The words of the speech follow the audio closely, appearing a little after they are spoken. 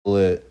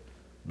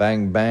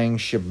Bang, bang,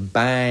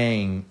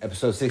 shebang.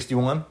 Episode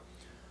 61.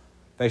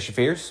 Face Your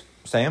Fears.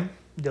 Sam.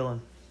 Dylan.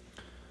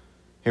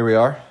 Here we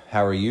are.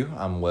 How are you?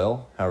 I'm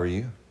well. How are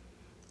you?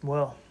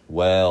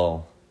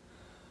 Well.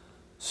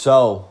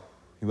 So,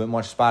 you went and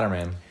watched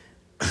Spider-Man.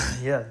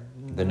 Yeah.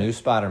 The new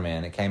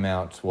Spider-Man. It came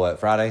out, what,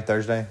 Friday,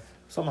 Thursday?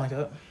 Something like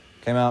that.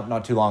 Came out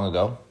not too long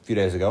ago. A few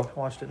days ago.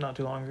 Watched it not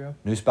too long ago.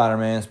 New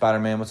Spider-Man,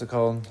 what's it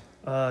called?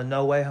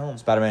 No Way Home.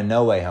 Spider-Man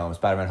No Way Home.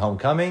 Spider-Man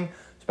Homecoming.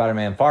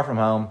 Spider-Man Far From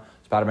Home.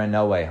 Spider-Man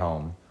No Way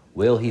Home.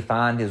 Will he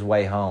find his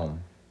way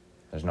home?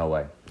 There's no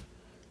way.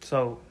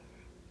 So,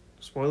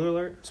 spoiler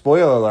alert?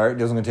 Spoiler alert.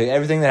 Just going to tell you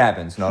everything that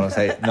happens. No, don't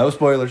say no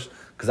spoilers,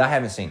 because I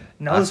haven't seen it.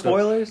 No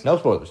spoilers? No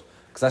spoilers,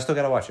 because I still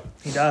got to watch it.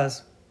 He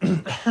does.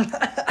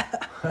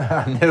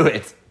 I knew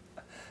it.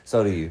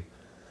 So do you.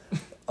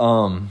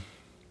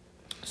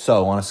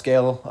 So, on a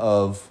scale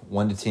of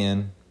 1 to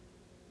 10,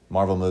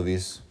 Marvel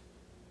movies,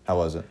 how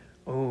was it?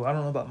 Oh, I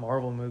don't know about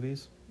Marvel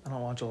movies. I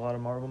don't watch a lot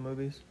of Marvel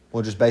movies.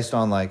 Well, just based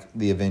on, like,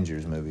 the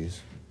Avengers movies.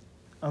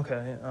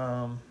 Okay.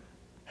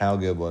 How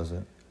good was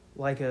it?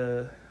 Like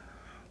a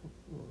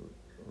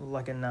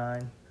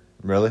 9.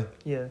 Really?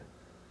 Yeah.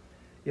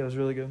 Yeah, it was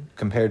really good.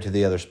 Compared to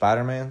the other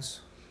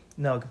Spider-Mans?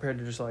 No, compared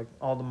to just like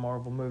all the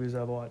Marvel movies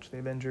I've watched, the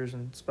Avengers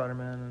and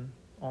Spider-Man and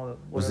all the.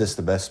 Was this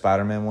the best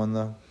Spider-Man one,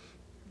 though?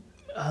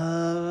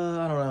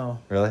 I don't know.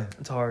 Really?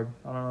 It's hard.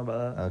 I don't know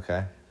about that.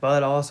 Okay.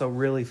 But I also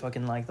really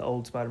fucking like the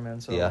old Spider-Man.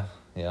 So Yeah.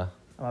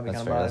 I might be That's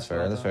kind fair. of That's biased.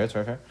 fair. That's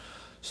fair.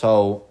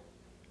 So,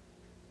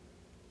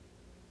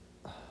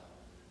 I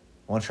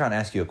want to try and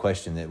ask you a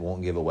question that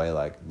won't give away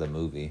like the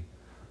movie,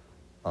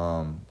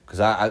 because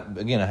I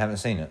haven't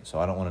seen it, so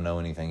I don't want to know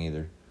anything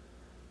either.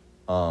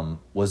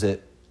 Was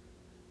it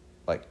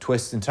like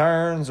twists and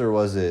turns, or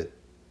was it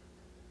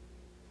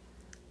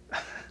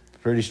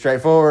pretty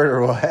straightforward,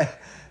 or what?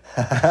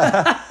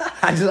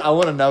 I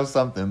want to know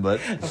something, but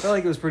I feel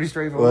like it was pretty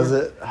straightforward. was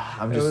it?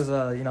 It was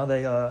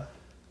they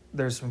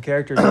there's some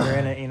characters that are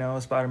in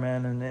it,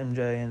 Spider-Man and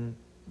MJ and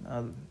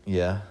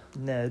Yeah.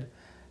 Ned,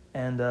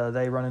 and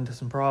they run into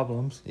some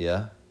problems,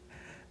 Yeah.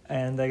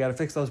 and they got to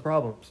fix those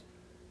problems.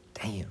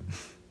 Damn.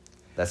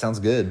 That sounds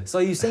good. So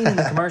you've seen in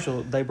the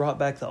commercial they brought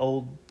back the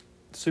old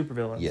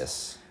supervillains.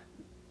 Yes.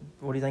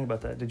 What do you think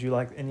about that? Did you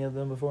like any of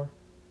them before?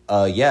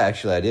 Yeah,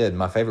 actually I did.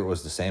 My favorite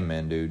was the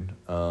Sandman dude.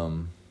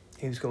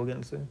 He was cool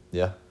getting to see.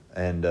 Yeah.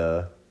 And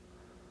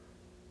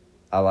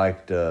I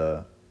liked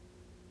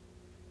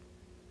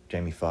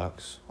Jamie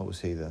Foxx. What was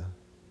he, the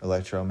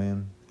Electro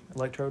Man?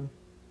 Electrode.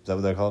 Is that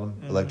what they called him?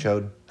 Mm-hmm.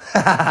 Electrode?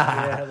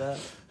 Yeah, that.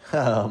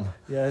 Um,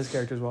 Yeah, his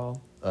character's wild.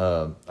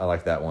 I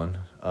like that one.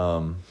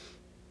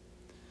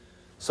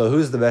 So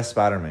who's the best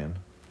Spider-Man?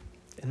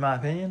 In my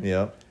opinion.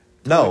 Yep.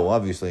 No,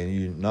 obviously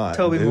you're not.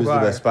 Tobey Who's Maguire.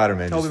 the best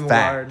Spider-Man? Tobey Just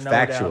Maguire, fact, no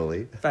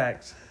factually. doubt.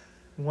 Facts.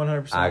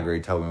 100%. I agree,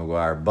 Tobey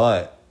Maguire,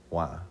 but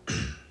why?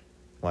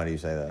 Why do you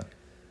say that?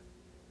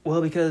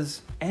 Well,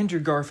 because Andrew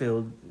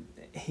Garfield,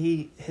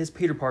 his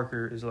Peter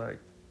Parker is like,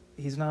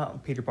 he's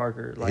not Peter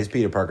Parker. Like, His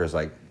Peter Parker's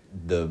like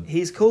the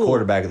he's cool.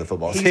 quarterback of the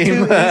football He's team.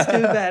 too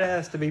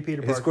badass to be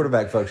Peter Parker. His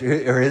quarterback fucks,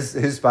 or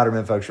his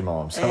Spider-Man fucks your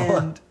mom. So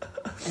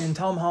And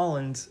Tom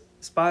Holland's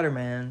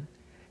Spider-Man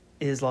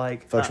is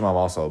like fucks your mom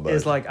also, but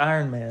is like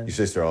Iron Man. your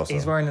sister also.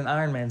 He's wearing an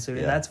Iron Man suit,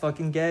 Yeah. and that's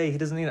fucking gay. He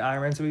doesn't need an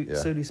Iron Man suit.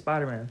 Yeah. He's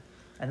Spider-Man,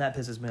 and that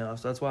pisses me off.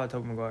 So that's why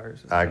Tobey Maguire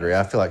is. I agree.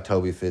 I feel like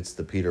Toby fits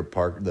the Peter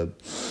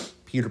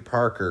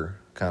Parker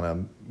kind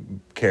of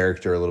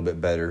character a little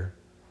bit better.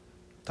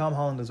 Tom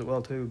Holland does it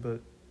well too, but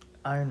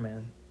Iron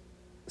Man.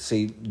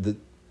 See,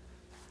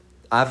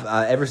 I've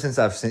ever since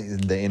I've seen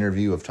the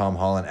interview of Tom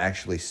Holland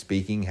actually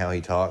speaking how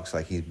he talks,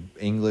 like he's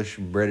English,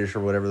 British, or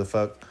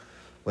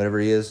whatever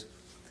he is.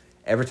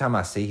 Every time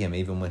I see him,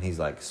 even when he's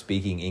like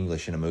speaking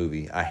English in a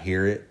movie, I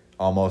hear it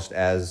almost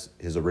as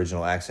his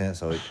original accent,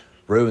 so it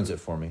ruins it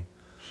for me.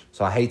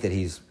 So I hate that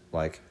he's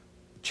like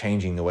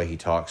changing the way he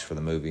talks for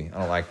the movie. I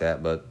don't like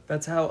that, but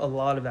That's how a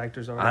lot of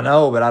actors are. I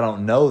know, but I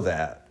don't know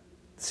that.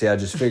 See, I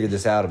just figured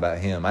this out about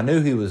him. I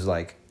knew he was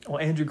like Well,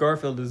 Andrew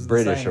Garfield is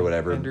British the same. or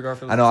whatever. Andrew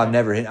Garfield. I know. I've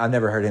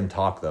never heard him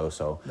talk though.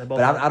 So, They but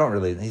both I don't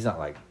really. He's not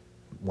like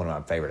one of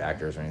my favorite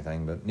actors or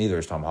anything. But neither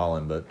is Tom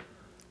Holland. But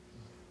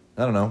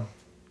I don't know.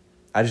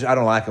 I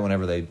don't like it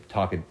whenever they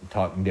talk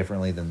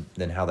differently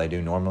than how they do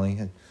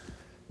normally.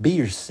 Be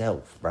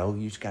yourself, bro.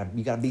 You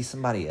gotta be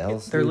somebody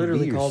else. They're dude.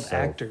 literally Be called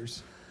yourself.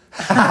 actors.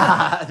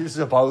 You're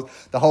supposed.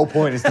 The whole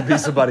point is to be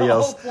somebody The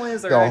else. whole point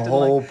is they're the acting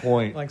whole like-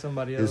 point Like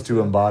somebody else. is to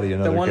embody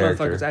another The one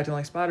character. motherfucker's acting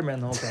like Spider-Man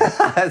the whole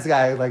time. This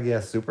guy like he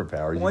has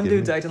superpower. One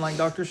dude's acting like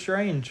Doctor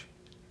Strange.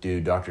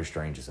 Dude, Doctor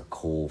Strange is a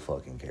cool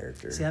fucking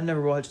character. See, I've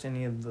never watched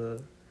any of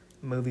the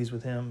movies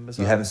with him.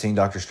 You haven't seen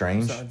Doctor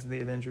Strange? Besides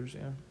the Avengers,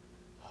 yeah.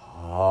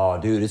 Oh,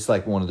 dude, it's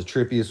like one of the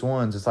trippiest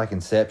ones. It's like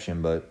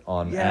Inception, but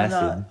on Yeah,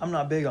 acid. I'm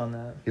not big on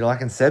that. You don't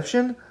like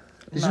Inception?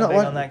 I'm not big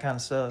on that kind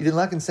of stuff. You didn't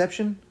like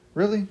Inception?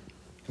 Really?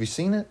 Have you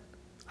seen it?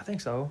 I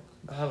think so.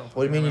 I don't What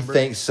do you mean remember. you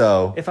think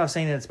so? If I've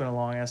seen it, it's been a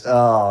long ass time.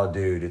 Oh,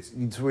 dude,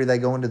 it's where they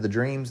go into the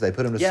dreams. They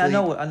put them to Yeah,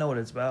 sleep. I know what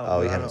it's about. Oh,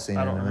 but you I haven't don't- seen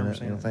I it don't in a remember minute? You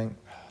seeing don't it.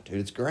 think? Dude,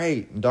 it's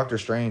great. And Doctor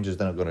Strange is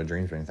not going to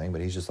dreams or anything,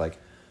 but he's just like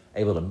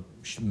able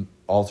to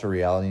alter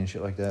reality and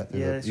shit like that.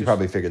 Yeah, You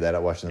probably figured that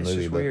out watching the it's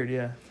movie. just but weird,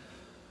 yeah.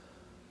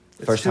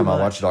 First time I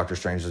watched Doctor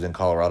Strange was in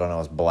Colorado, and I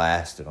was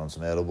blasted on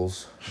some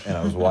edibles, and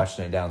I was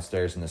watching it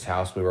downstairs in this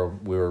house we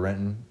were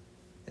renting,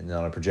 and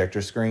on a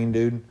projector screen,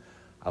 dude.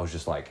 I was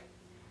just like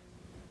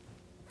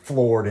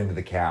floored into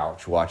the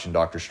couch watching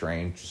Doctor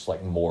Strange just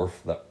like morph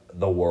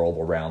the world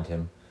around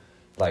him.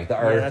 Like the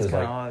earth is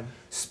like odd.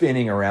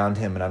 spinning around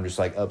him, and I'm just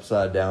like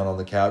upside down on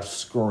the couch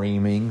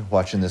screaming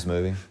watching this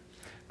movie.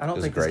 I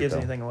don't think this gives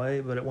anything away,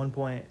 but at one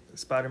point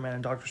Spider-Man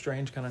and Doctor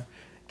Strange kind of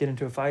get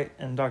into a fight,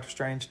 and Doctor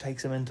Strange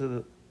takes him into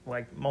the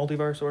like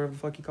multiverse or whatever the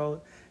fuck you call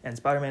it, and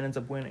Spider-Man ends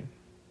up winning.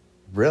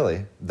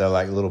 Really? They're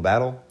like a little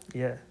battle?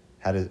 Yeah.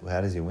 How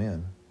does he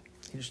win?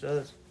 He just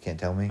does. Can't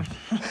tell me.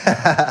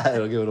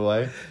 It'll give it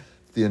away.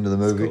 It's the end of the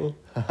movie. Cool.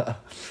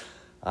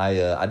 I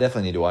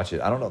definitely need to watch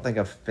it. I don't think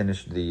I've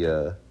finished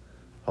the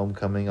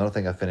Homecoming. I don't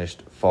think I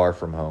finished Far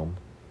From Home.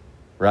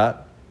 Right?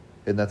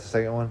 Isn't that the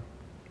second one?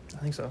 I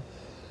think so.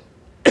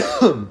 I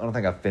don't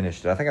think I've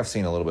finished it. I think I've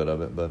seen a little bit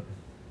of it, but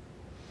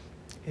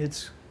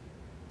It's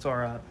all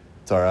right.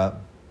 it's all right.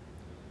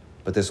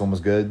 But this one was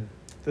good.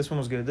 This one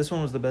was good. This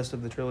one was the best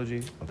of the trilogy,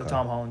 the Okay.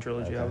 Tom Holland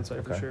trilogy, I Okay, would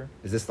say for okay. sure.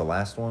 Is this the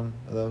last one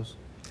of those?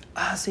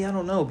 See, I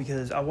don't know,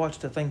 because I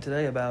watched a thing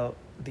today about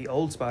the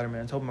old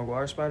Spider-Man, Tobey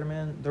Maguire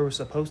Spider-Man. There was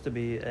supposed to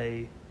be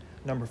a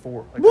number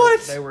 4. Like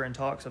What? They were in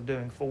talks of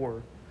doing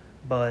 4,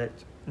 but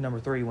number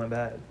 3 went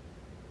bad.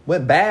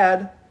 Went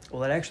bad.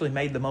 Well, it actually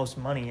made the most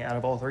money out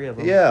of all 3 of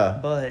them. Yeah.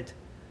 But It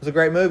was a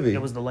great movie.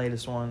 it was the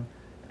latest one,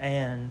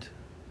 and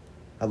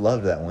I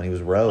loved that one. He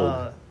was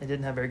Rogue. it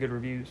didn't have very good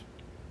reviews.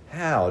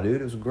 How,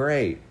 dude? It was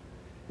great.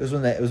 It was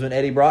when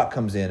Eddie Brock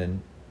comes in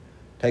and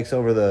takes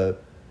over the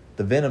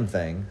Venom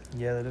thing.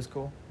 Yeah, that is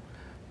cool.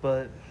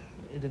 But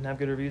it didn't have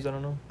good reviews, I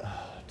don't know.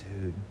 Oh,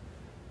 dude.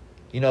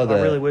 You know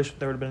I really wish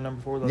there would have been a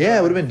number 4, though. Yeah,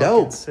 it would have been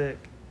Fucking dope. Sick.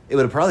 It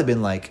would have probably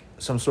been like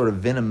some sort of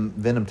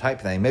Venom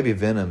type thing. Maybe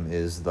Venom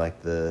is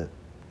like the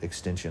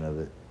extension of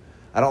it.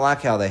 I don't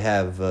like how they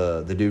have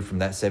the dude from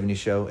That 70s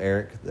Show,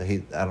 Eric.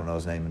 I don't know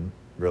his name in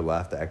real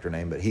life, the actor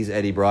name, but he's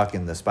Eddie Brock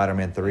in the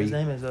Spider-Man 3. His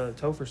name is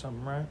Topher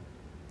something, right?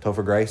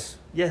 Topher Grace.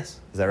 Yes.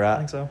 Is that right? I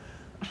think so.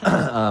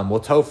 Well,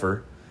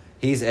 Topher,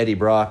 he's Eddie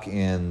Brock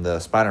in the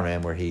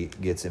Spider-Man where he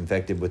gets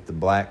infected with the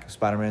black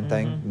Spider-Man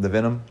thing, the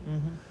Venom.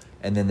 Mm-hmm.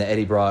 And then the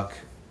Eddie Brock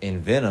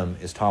in Venom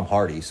is Tom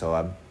Hardy. So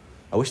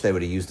I wish they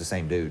would have used the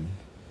same dude.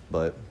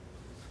 But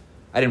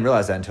I didn't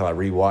realize that until I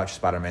rewatched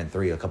Spider-Man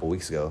 3 a couple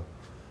weeks ago.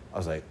 I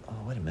was like, oh,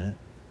 wait a minute.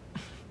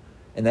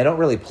 And they don't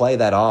really play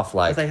that off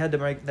like...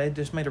 But they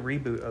just made a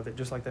reboot of it,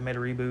 just like they made a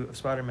reboot of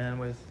Spider-Man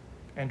with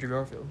Andrew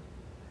Garfield.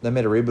 They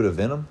made a reboot of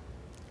Venom?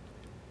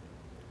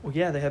 Well,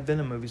 yeah, they have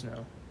Venom movies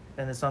now.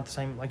 And it's not the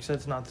same, like you said,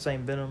 it's not the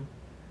same Venom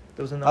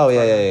that was in the Oh,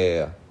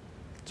 yeah.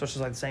 So it's just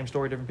like the same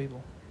story, different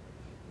people.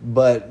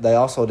 But they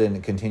also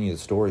didn't continue the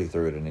story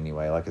through it in any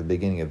way. Like at the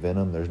beginning of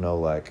Venom, there's no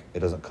like... It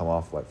doesn't come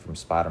off like from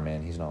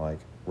Spider-Man. He's not like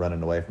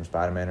running away from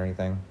Spider-Man or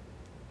anything.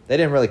 They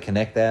didn't really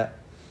connect that.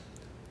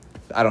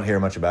 I don't hear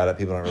much about it.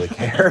 People don't really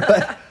care.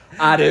 But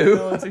I do.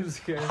 No one seems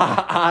to care.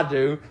 I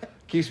do.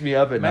 Keeps me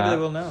up at night. Maybe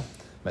they will now.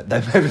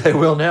 Maybe they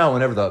will now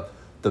whenever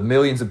the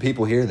millions of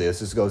people hear this.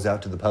 This goes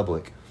out to the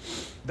public.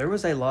 There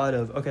was a lot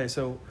of... Okay,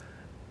 so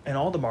in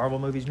all the Marvel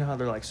movies, you know how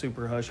they're like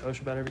super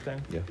hush-hush about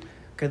everything? Yeah.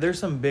 Okay, there's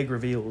some big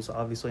reveals,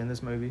 obviously, in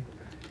this movie.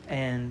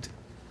 And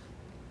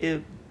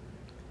it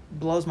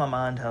blows my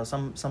mind how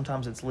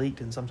sometimes it's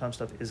leaked and sometimes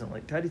stuff isn't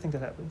leaked. How do you think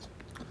that happens?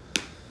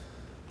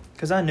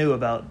 Because I knew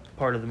about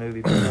part of the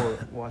movie before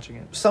watching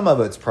it. Some of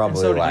it's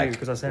probably so did like you,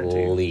 'cause I sent it to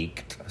you.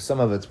 leaked.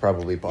 Some of it's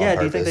probably on Yeah, purpose.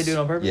 do you think they do it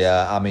on purpose?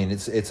 Yeah, I mean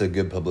it's a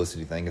good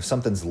publicity thing. If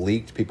something's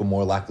leaked, people are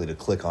more likely to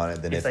click on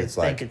it than if they it's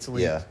think like it's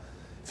leaked. Yeah.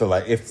 So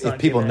like if not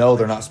people giving know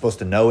they're information. not supposed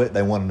to know it,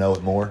 they want to know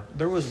it more.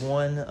 There was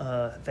one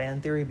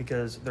fan theory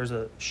because there's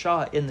a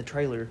shot in the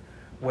trailer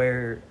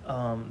where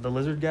the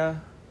lizard guy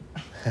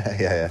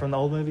yeah. from the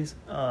old movies,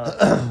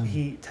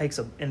 he takes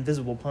an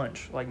invisible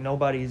punch. Like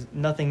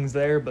nothing's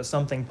there, but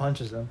something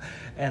punches him.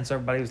 And so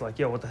everybody was like,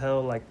 yo, what the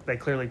hell? Like they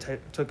clearly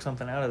took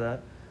something out of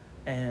that.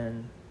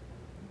 And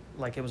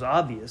like it was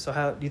obvious. So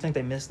how do you think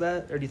they missed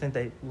that? Or do you think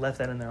they left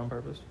that in there on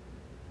purpose?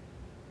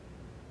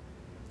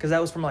 Because that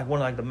was from like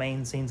one of like the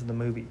main scenes of the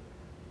movie.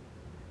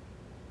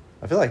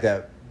 I feel like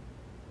that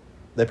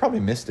they probably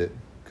missed it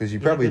because you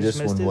think probably they just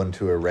just missed it? wanted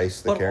to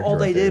erase the But character. all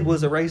they right there. did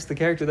was erase the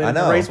character. They I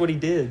didn't know. erase what he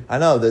did. I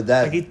know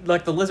that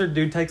Like the lizard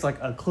dude takes like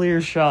a clear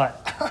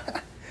shot.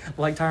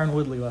 Like Tyron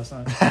Woodley last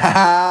night.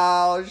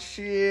 Oh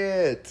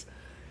shit!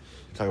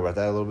 Talk about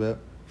that a little bit.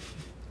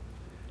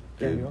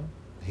 Yeah, Dude, you want?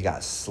 he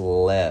got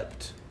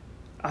slept.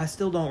 I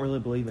still don't really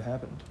believe it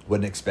happened.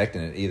 Wasn't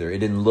expecting it either. It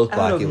didn't look Out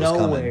like of it was nowhere.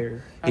 coming.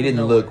 Out He of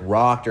didn't look nowhere.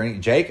 rocked or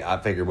anything. Jake, I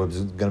figured, was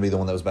going to be the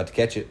one that was about to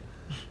catch it.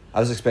 I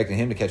was expecting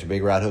him to catch a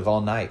big right hook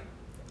all night.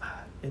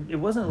 It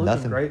wasn't looking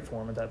Nothing. great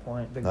for him at that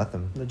point.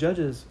 Nothing. The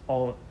judges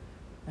all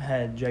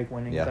had Jake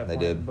winning Yeah, at that they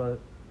point, did. but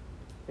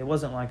it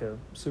wasn't like a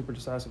super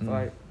decisive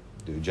fight.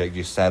 Dude, Jake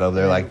just sat over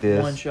there like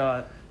this. One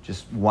shot.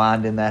 just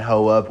winding that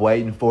hoe up,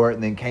 waiting for it,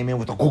 and then came in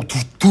with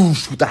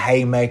with the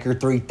haymaker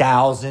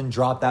 3000,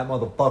 dropped that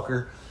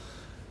motherfucker.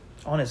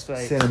 On his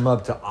face. Sent him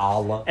up to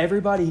Allah.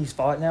 Everybody he's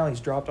fought now, he's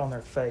dropped on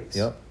their face.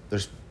 Yep.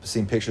 There's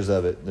seen pictures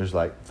of it. There's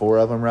like 4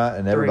 of them, right?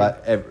 And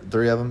everybody,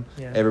 3 of them.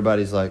 Yeah.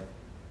 Everybody's like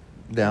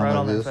down right like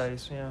on this. their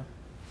face, yeah.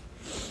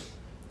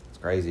 It's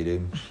crazy,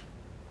 dude.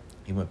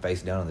 He went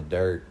face down in the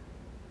dirt,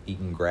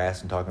 eating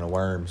grass and talking to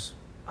worms.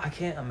 I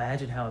can't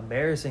imagine how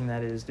embarrassing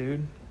that is,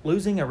 dude.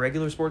 Losing a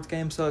regular sports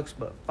game sucks,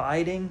 but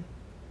fighting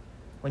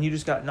when you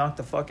just got knocked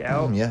the fuck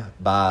out. Yeah,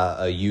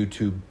 by a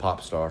YouTube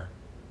pop star.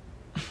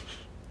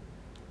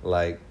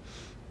 Like,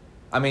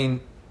 I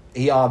mean,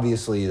 he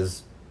obviously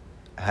has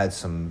had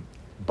some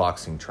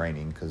boxing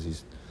training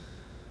because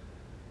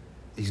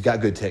he's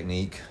got good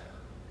technique.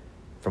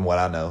 From what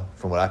I know,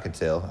 from what I could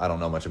tell, I don't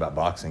know much about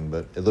boxing,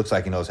 but it looks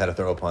like he knows how to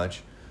throw a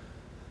punch.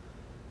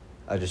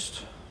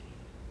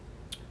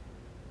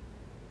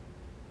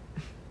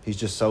 He's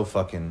just so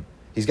fucking.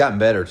 He's gotten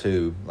better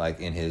too,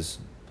 like in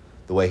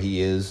the way he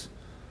is,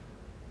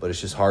 but it's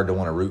just hard to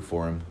want to root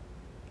for him.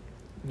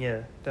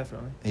 Yeah,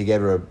 definitely. He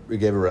gave her.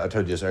 I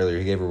told you this earlier.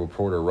 He gave a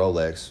reporter a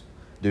Rolex.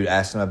 Dude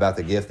asked him about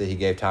the gift that he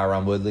gave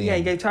Tyron Woodley. Yeah,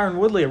 he gave Tyron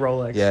Woodley a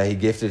Rolex. Yeah, he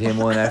gifted him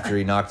one after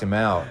he knocked him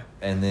out,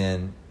 and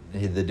then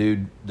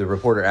the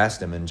reporter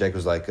asked him, and Jake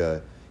was like,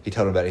 he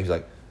told him about it. He was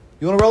like,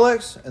 "You want a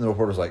Rolex?" And the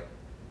reporter was like,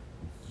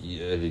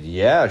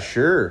 "Yeah,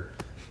 sure."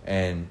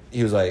 And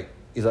he's like,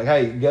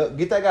 "Hey, go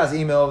get that guy's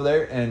email over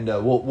there, and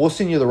we'll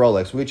send you the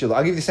Rolex.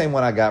 I'll give you the same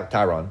one I got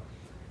Tyron."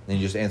 Then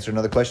he just answered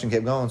another question,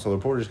 kept going. So the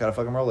reporter just got a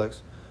fucking Rolex.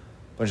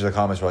 A bunch of the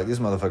comments were like, "This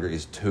motherfucker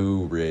is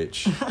too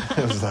rich."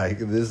 It was like,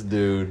 this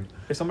dude.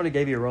 If somebody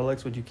gave you a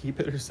Rolex, would you keep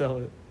it or sell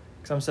it?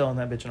 Because I'm selling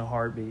that bitch in a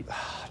heartbeat.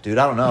 Dude,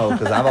 I don't know,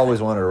 because I've always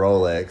wanted a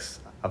Rolex.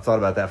 I've thought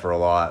about that for a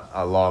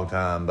long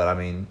time, but I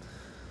mean,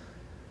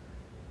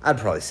 I'd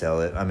probably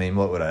sell it. I mean,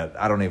 what would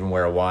I don't even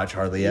wear a watch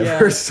hardly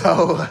ever,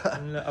 so.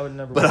 No, I would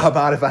never. But I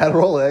might if I had a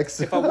Rolex.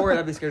 If I wore it,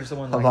 I'd be scared of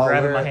someone like I'm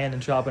grabbing my hand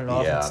and chopping it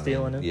off and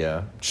stealing it.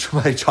 Yeah,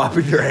 somebody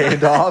chopping your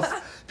hand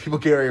off. People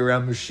carry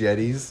around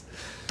machetes.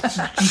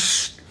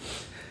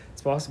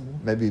 It's possible.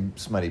 Maybe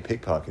somebody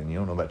pickpocketing. You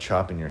don't know about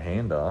chopping your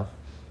hand off.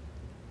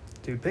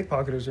 Dude,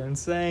 pickpocketers are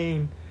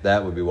insane.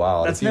 That would be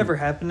wild. That's never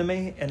happened to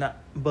me,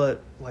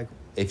 but like,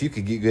 if you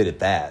could get good at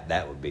that,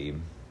 that would be.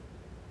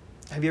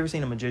 Have you ever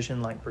seen a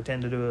magician like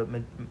pretend to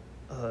do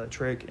a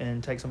trick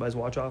and take somebody's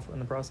watch off in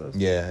the process?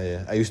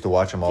 Yeah. I used to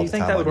watch them all the time. Do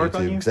you think that would work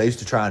on you? Because I used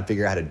to try and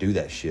figure out how to do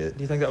that shit.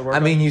 Do you think that would work? I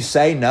mean, you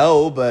say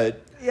no,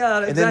 but yeah,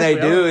 exactly. And then they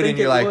do it, and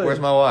you're like, "Where's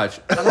my watch?"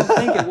 I don't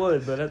think it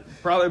would, but it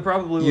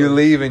probably would. You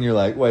leave, and you're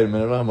like, "Wait a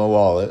minute, I don't have my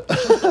wallet."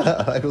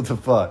 Like, what the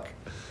fuck?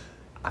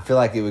 I feel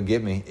like it would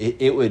get me.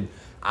 It would.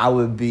 I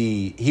would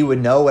be. He would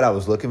know what I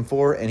was looking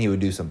for, and he would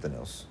do something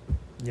else.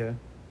 Yeah.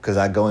 Because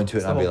I'd go into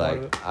it, and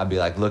I'd be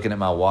like looking at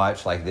my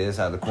watch like this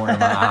out of the corner of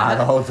my eye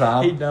the whole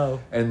time. He'd know.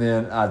 And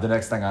then the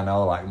next thing I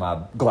know, like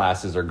my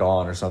glasses are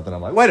gone or something.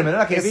 I'm like, wait a minute,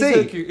 I can't see.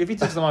 If he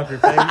took some off your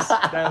face,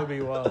 that would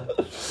be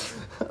wild.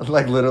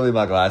 Like literally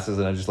my glasses,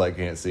 and I just like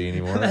can't see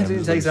anymore. And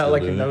he takes out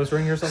like your nose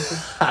ring or something.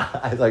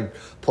 I like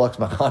plucks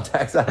my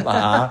contacts out of my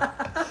eye.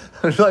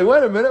 I was like,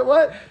 wait a minute,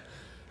 what?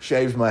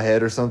 Shaves my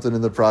head or something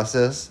in the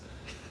process.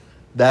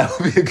 That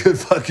would be a good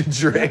fucking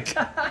trick.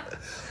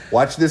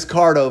 Watch this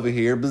card over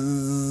here.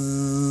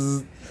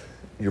 Bzzz.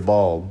 You're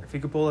bald. If you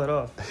could pull that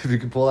off. If you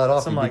could pull that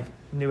off, some like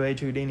New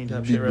Age Houdini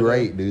type shit. You'd be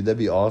great, dude. That'd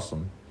be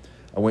awesome.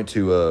 I went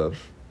to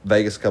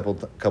Vegas a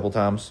couple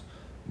times.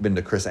 Been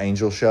to Chris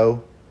Angel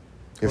show.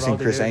 You ever seen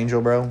Chris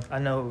Angel, bro? I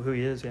know who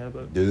he is, yeah,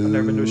 but dude, I've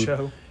never been to a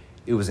show.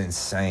 It was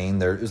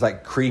insane. It was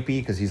like creepy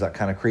because he's like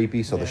kind of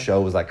creepy. So the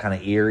show was like kind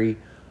of eerie.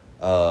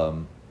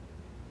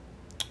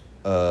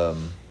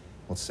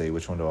 Let's see,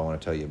 which one do I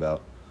want to tell you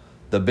about?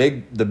 The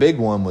big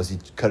one was he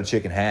cut a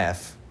chick in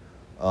half,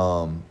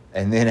 and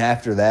then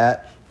after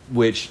that,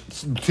 which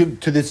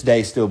to this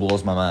day still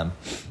blows my mind,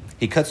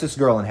 he cuts this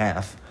girl in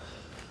half.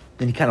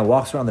 Then he kind of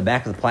walks around the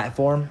back of the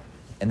platform,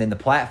 and then the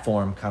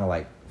platform kind of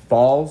like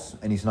falls,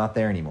 and he's not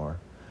there anymore.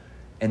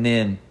 And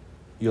then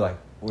you're like,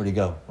 where'd he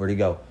go? Where'd he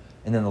go?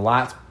 And then the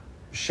lights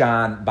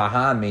shine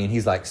behind me, and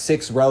he's like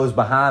 6 rows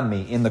behind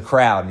me in the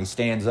crowd, and he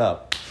stands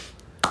up,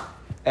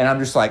 and I'm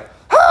just like,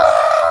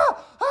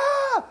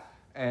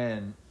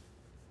 and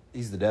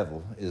he's the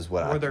devil, is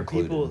what I concluded. Were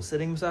there people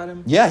sitting beside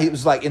him? Yeah, he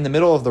was like in the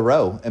middle of the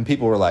row, and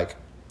people were like...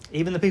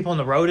 Even the people in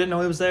the row didn't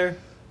know he was there?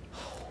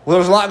 Well, there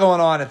was a lot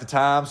going on at the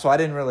time, so I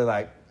didn't really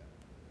like...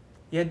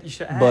 Yeah, you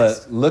should ask.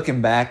 But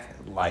looking back,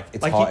 like,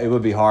 it's like hard. It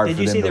would be hard for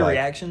them to... Did you see their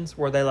reactions?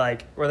 Were they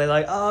like,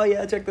 oh,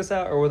 yeah, check this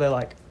out? Or were they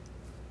like...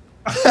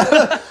 What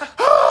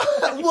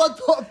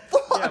the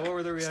fuck? Yeah, what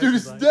were the reactions Dude,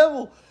 it's the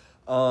devil.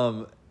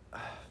 I'm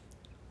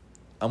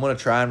going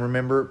to try and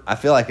remember. I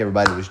feel like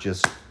everybody was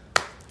just...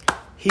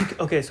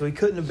 So he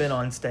couldn't have been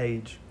on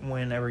stage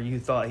whenever you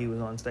thought he was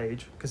on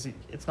stage, because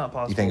it's not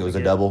possible. You think it was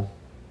a double?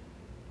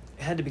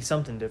 It had to be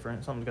something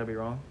different. Something's got to be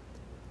wrong.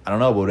 I don't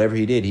know, but whatever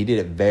he did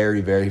it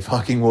very, very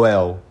fucking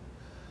well.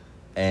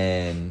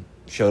 And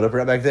showed up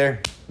right back there.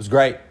 It was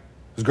great.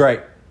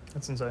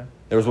 That's insane.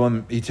 There was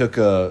one, he took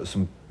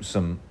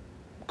some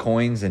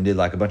coins and did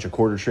like a bunch of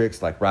quarter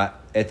tricks, like right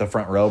at the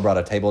front row, brought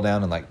a table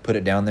down and like put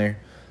it down there,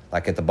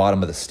 like at the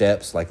bottom of the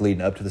steps, like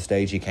leading up to the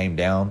stage. He came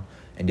down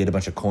and did a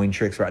bunch of coin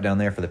tricks right down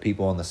there for the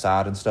people on the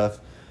side and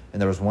stuff.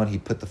 And there was one, he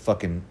put the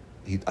fucking,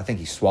 I think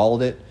he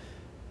swallowed it,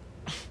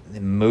 and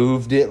then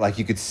moved it, like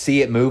you could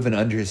see it moving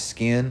under his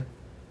skin,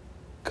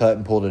 cut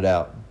and pulled it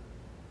out.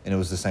 And it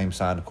was the same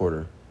signed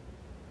quarter.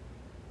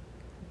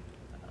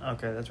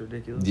 Okay, that's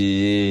ridiculous.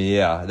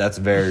 Yeah, that's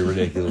very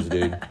ridiculous,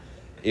 dude.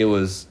 It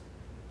was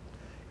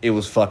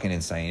fucking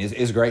insane.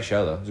 It's a great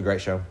show, though. It's a great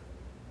show.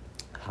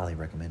 Highly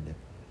recommend it.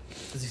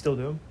 Does he still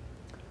do them?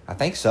 I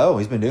think so.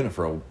 He's been doing it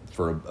for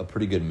a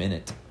pretty good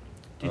minute.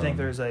 Do you think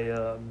there's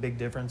a big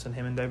difference in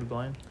him and David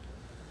Blaine?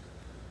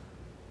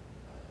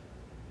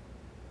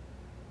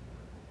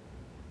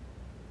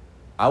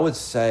 I would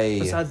say,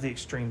 besides the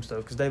extreme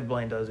stuff, because David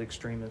Blaine does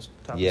extremist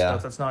type of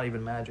stuff. That's not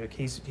even magic.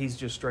 He's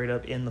just straight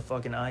up in the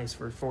fucking ice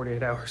for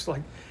 48 hours.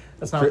 Like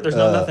that's not. There's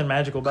nothing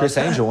magical about Chris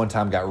that. Angel one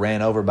time got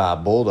ran over by a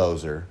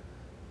bulldozer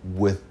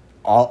with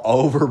all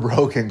over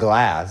broken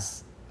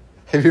glass.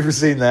 Have you ever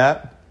seen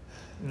that?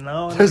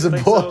 No, I there's don't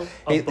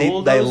think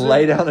so. They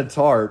lay down a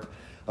tarp,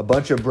 a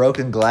bunch of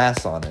broken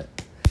glass on it,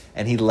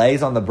 and he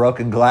lays on the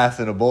broken glass,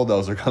 and a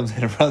bulldozer comes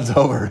in and runs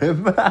over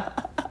him.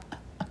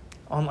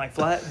 On like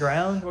flat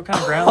ground? What kind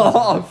of ground?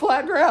 On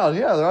flat ground,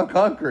 yeah. They're on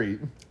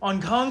concrete.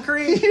 On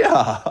concrete?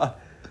 Yeah.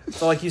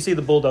 So like you see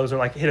the bulldozer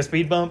like hit a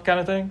speed bump kind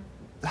of thing?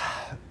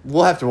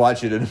 We'll have to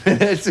watch it in a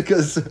minute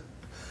because,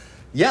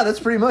 yeah, that's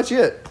pretty much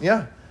it.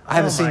 Yeah. I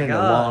haven't seen it in a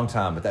long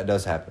time, but that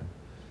does happen.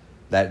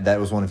 That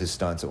was one of his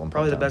stunts at one point.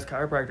 Probably the best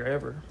chiropractor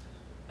ever.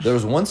 There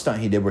was one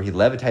stunt he did where he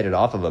levitated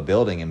off of a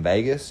building in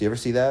Vegas. You ever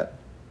see that?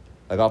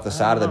 Like off the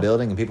side of the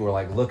building, and people were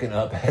like looking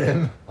up at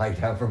him, like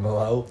down from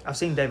below. I've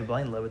seen David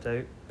Blaine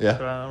levitate. Yeah.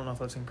 But I don't know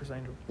if I've seen Chris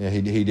Angel. Yeah,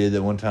 he did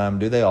that one time.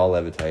 Do they all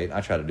levitate? I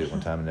tried to do it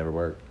one time and it never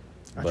worked.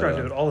 I try to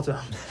do it all the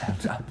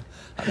time.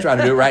 I'm trying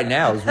to do it right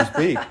now as we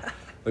speak.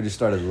 We just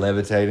started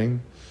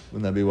levitating.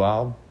 Wouldn't that be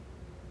wild?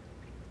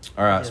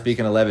 All right,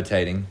 Speaking of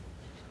levitating,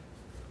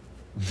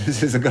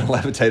 this isn't going to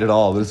levitate at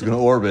all, but it's going to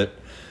orbit.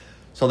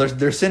 So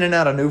they're sending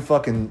out a new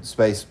fucking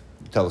space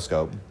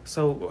telescope.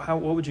 So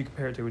what would you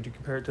compare it to? Would you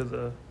compare it to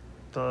the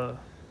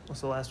what's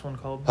the last one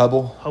called?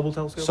 Hubble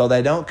telescope. So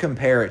they don't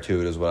compare it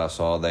to it, is what I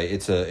saw.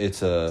 It's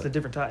a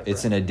different type.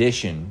 It's an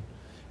addition.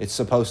 It's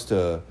supposed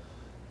to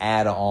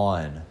add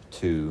on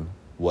to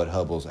what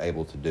Hubble's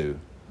able to do.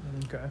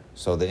 Okay.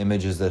 So the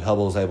images that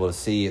Hubble's able to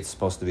see, it's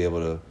supposed to be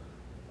able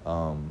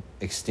to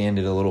extend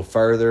it a little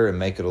further and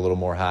make it a little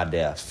more high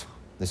def.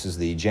 This is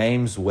the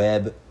James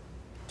Webb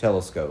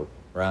Telescope,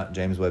 right?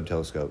 James Webb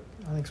Telescope.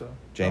 I think so.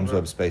 James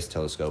Webb Space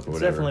Telescope or it's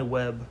whatever. Definitely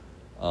Webb.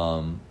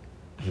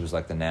 He was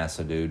like the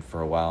NASA dude for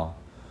a while.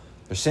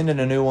 They're sending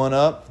a new one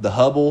up. The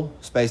Hubble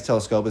Space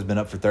Telescope has been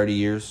up for 30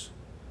 years.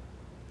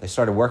 They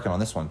started working on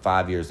this one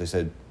 5 years. They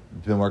said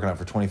it's been working on it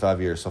for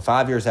 25 years. So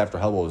 5 years after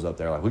Hubble was up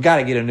there, like, we got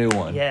to get a new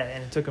one. Yeah,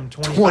 and it took them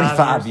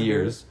 25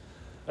 years.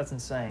 That's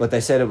insane. But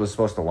they said it was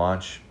supposed to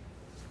launch,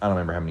 I don't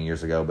remember how many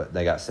years ago, but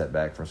they got set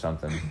back for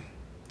something.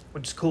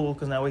 Which is cool,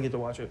 because now we get to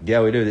watch it.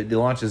 Yeah, we do. It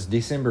launches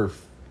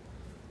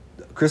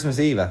Christmas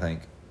Eve, I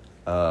think.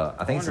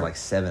 I think it's at like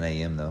 7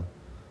 a.m. though.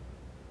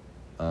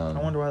 I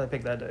wonder why they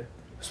picked that day.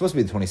 It's supposed to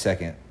be the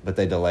 22nd, but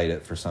they delayed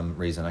it for some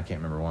reason. I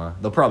can't remember why.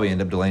 They'll probably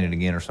end up delaying it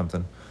again or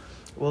something.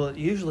 Well,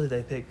 usually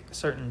they pick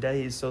certain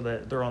days so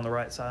that they're on the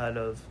right side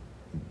of,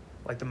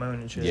 like, the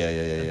moon and shit.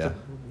 Yeah.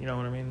 You know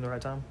what I mean? The right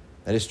time.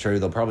 That is true.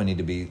 They'll probably need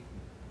to be.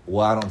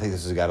 Well, I don't think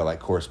this has got to like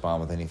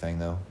correspond with anything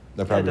though.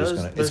 They're probably just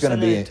gonna. It's gonna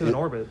be an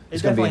orbit.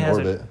 It's gonna be in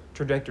orbit. A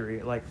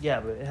trajectory. Like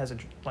but it has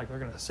they're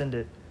gonna send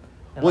it.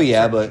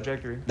 Well, but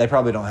they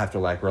probably don't have to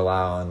like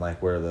rely on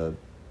like where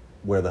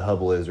the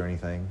Hubble is or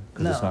anything,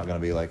 because it's not going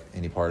to be like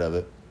any part of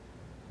it.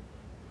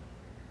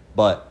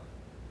 But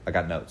I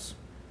got notes.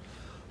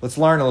 Let's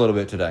learn a little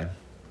bit today.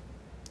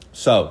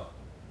 So,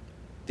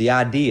 the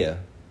idea,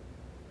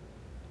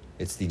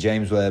 it's the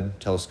James Webb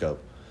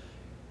Telescope.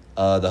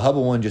 The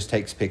Hubble one just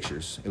takes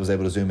pictures. It was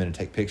able to zoom in and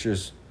take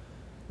pictures.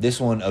 This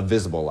one, a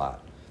visible light.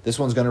 This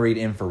one's going to read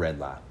infrared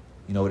light.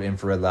 You know what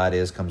infrared light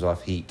is? Comes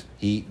off heat.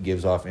 Heat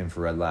gives off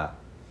infrared light.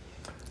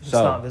 It's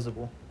not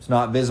visible. It's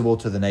not visible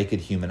to the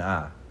naked human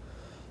eye.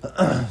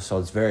 So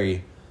it's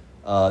very...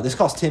 this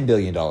cost $10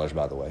 billion,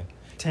 by the way.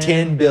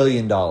 $10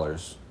 billion.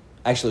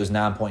 Actually, it was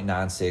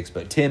 9.96,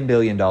 but $10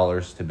 billion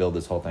to build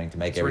this whole thing, to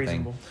make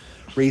everything...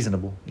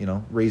 Reasonable.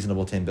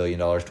 Reasonable $10 billion,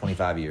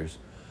 25 years.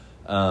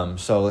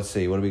 So let's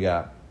see, what do we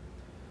got?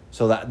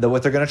 So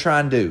what they're going to try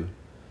and do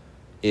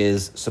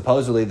is,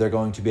 supposedly they're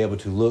going to be able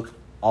to look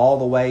all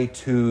the way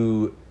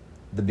to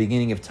the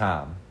beginning of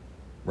time,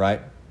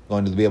 right?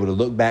 Going to be able to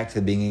look back to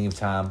the beginning of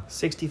time.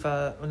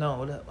 65,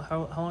 no,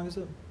 how long is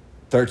it?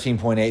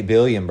 13.8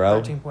 billion,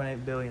 bro.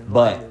 13.8 billion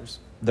but years.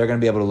 They're going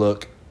to be able to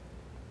look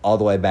all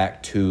the way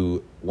back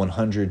to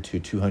 100 to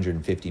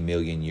 250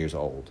 million years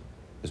old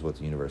is what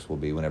the universe will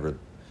be whenever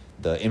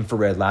the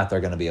infrared light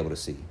they're going to be able to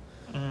see.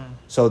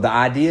 So the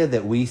idea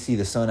that we see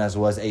the sun as it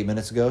was 8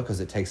 minutes ago, because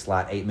it takes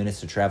light 8 minutes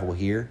to travel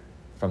here,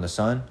 from the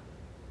sun.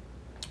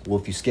 Well,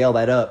 if you scale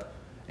that up,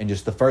 and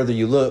just the further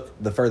you look,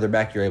 the further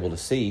back you're able to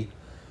see.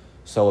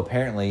 So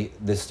apparently,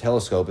 this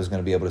telescope is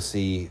going to be able to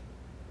see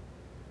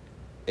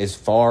as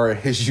far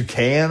as you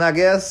can, I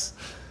guess.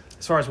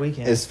 As far as we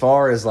can. As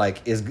far as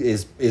like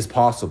is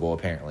possible,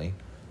 apparently,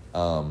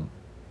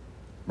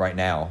 right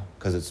now,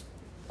 because it's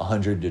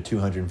 100 to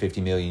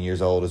 250 million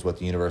years old is what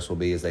the universe will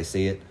be as they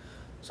see it.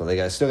 So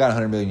they still got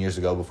 100 million years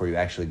to go before you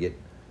actually get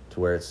to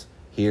where it's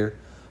here.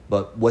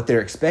 But what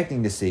they're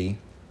expecting to see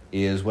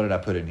is, what did I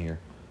put in here?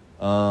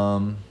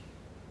 A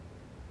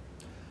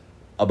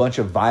bunch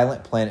of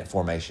violent planet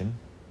formation.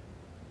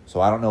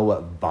 So I don't know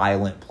what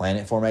violent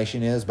planet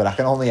formation is, but I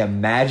can only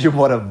imagine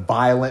what a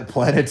violent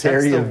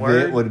planetary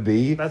event would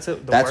be. That's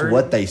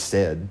what they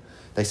said.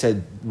 They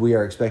said we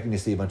are expecting to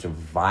see a bunch of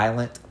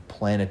violent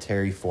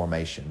planetary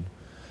formation.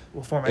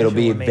 Well, formation it'll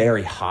be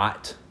very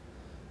hot.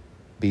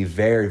 Be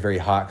very, very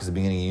hot because the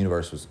beginning of the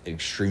universe was an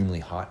extremely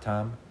hot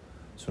time.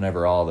 So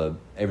whenever all the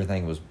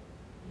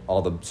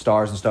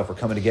stars and stuff were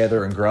coming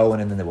together and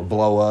growing, and then they would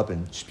blow up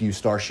and spew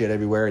star shit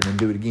everywhere and then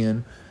do it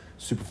again.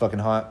 Super fucking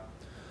hot.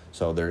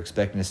 So they're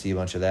expecting to see a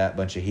bunch of that,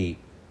 bunch of heat.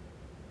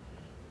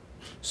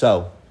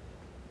 So,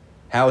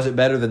 how is it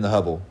better than the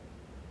Hubble?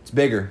 It's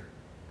bigger.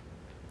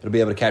 It'll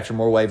be able to capture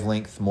more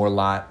wavelength, more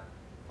light,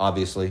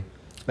 obviously.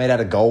 It's made out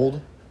of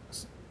gold.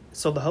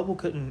 So the Hubble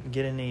couldn't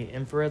get any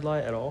infrared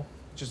light at all?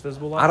 Just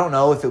visible light? I don't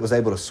know if it was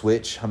able to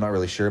switch. I'm not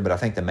really sure, but I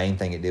think the main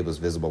thing it did was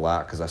visible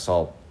light, because I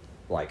saw,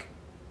 like,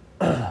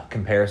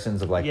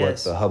 comparisons of, like, what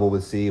the Hubble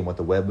would see and what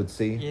the Webb would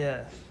see.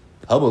 Yeah.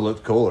 Hubble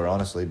looked cooler,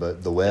 honestly,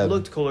 but the Webb... It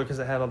looked cooler because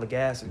it had all the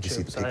gas and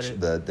shit beside it.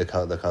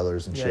 The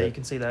colors and shit. Yeah, you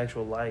can see the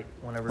actual light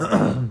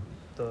whenever...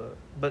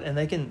 And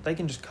they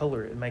can just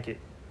color it and make it...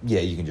 Yeah,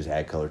 you can just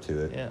add color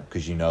to it. Yeah.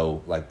 Because you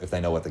know, like, if they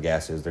know what the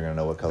gas is, they're going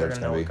to know what color it's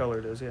going to be. They're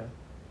going to know what color it is,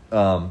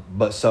 yeah.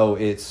 But so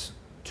it's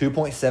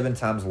 2.7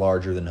 times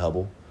larger than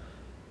Hubble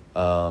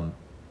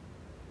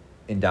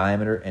in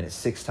diameter, and it's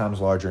 6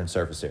 times larger in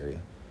surface area.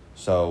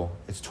 So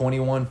it's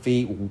 21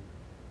 feet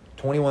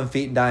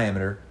in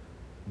diameter,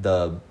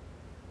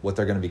 what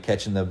they're going to be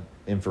catching the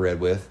infrared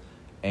with.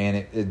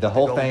 And the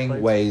whole thing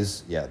plates?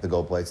 Weighs... Yeah, the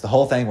gold plates. The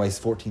whole thing weighs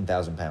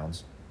 14,000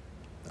 pounds.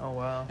 Oh,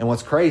 wow. And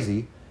what's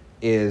crazy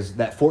is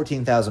that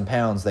 14,000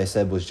 pounds, they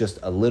said, was just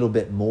a little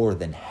bit more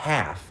than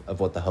half of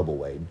what the Hubble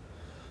weighed.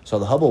 So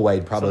the Hubble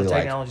weighed probably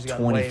like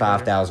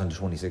 25,000 to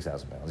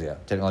 26,000 pounds. Yeah,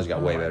 technology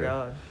got way better.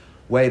 God.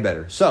 Way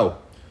better. So,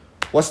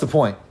 what's the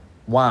point?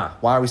 Why?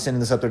 Why are we sending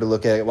this up there to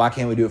look at it? Why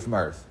can't we do it from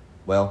Earth?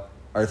 Well,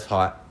 Earth's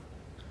hot.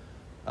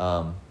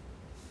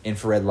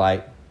 Infrared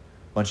light.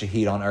 Bunch of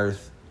heat on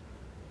Earth.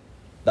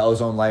 The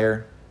ozone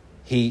layer.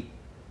 Heat.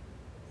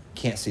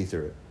 Can't see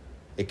through it.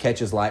 It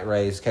catches light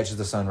rays, catches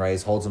the sun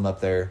rays, holds them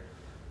up there.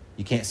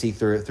 You can't see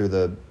through it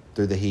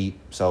through the heat.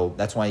 So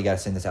that's why you got to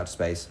send this out to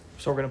space.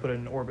 So we're going to put it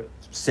in orbit.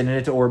 Sending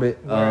it to orbit.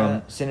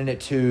 Sending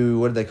it to,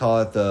 what do they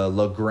call it? The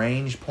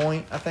Lagrange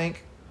point, I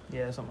think.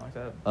 Yeah, something like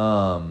that.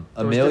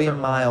 A million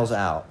miles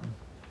out.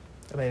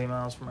 A million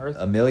miles from Earth?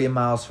 A million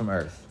miles from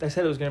Earth. They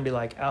said it was going to be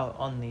like out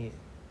on the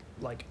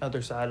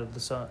other side of the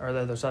sun, or the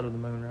other side of the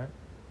moon, right?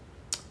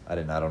 I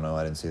don't know.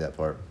 I didn't see that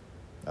part.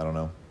 I don't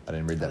know. I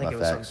didn't read that in my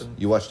facts.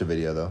 You watched the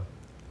video, though.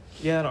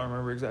 Yeah, I don't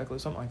remember exactly.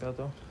 Something like that,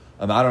 though.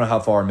 I don't know how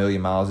far a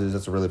million miles is.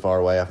 That's really far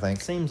away, I think.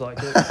 Seems like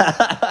it.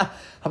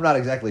 I'm not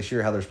exactly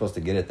sure how they're supposed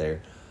to get it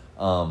there.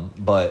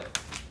 But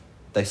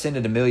they send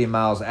it a million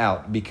miles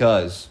out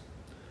because,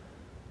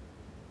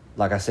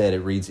 like I said, it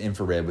reads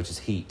infrared, which is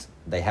heat.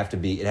 It has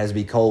to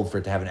be cold for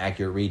it to have an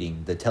accurate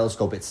reading. The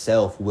telescope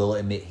itself will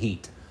emit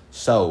heat.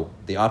 So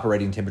the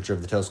operating temperature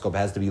of the telescope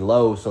has to be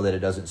low so that it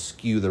doesn't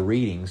skew the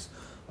readings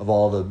of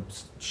all the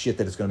shit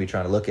that it's going to be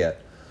trying to look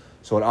at.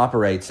 So it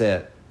operates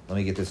at, let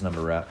me get this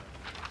number right,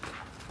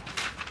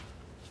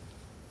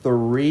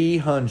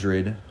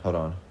 300, hold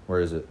on,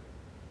 where is it?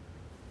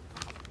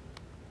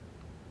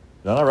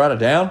 Did I not write it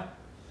down?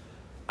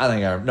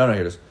 No,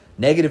 here it is.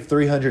 Negative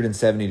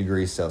 370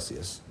 degrees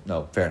Celsius.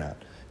 No, Fahrenheit.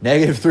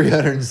 Negative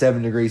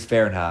 307 degrees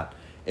Fahrenheit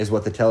is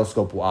what the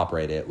telescope will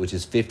operate at, which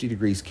is 50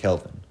 degrees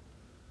Kelvin.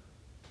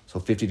 So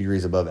 50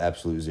 degrees above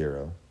absolute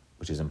zero,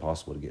 which is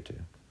impossible to get to.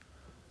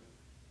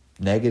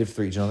 Negative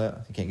 3, did you know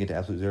that? You can't get to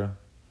absolute zero?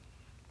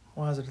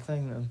 Why is it a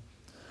thing, then?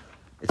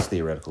 It's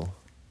theoretical.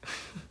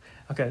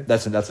 Okay.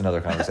 That's another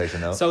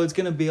conversation, though. So it's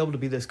going to be able to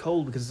be this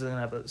cold because it's going to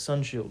have a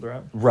sun shield,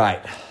 right?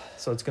 Right.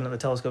 So the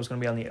telescope's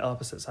going to be on the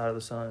opposite side of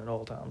the sun at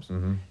all times.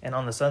 Mm-hmm. And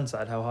on the sun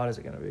side, how hot is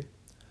it going to be?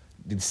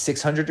 It's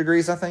 600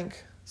 degrees, I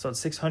think. So it's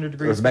 600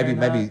 degrees. Or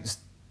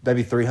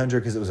maybe 300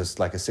 because it was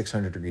like a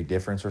 600 degree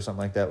difference or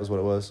something like that was what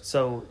it was.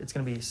 So it's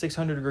going to be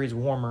 600 degrees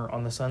warmer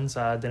on the sun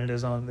side than it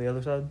is on the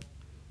other side?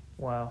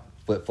 Wow.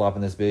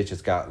 Flip-flopping this bitch.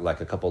 It's got like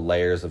a couple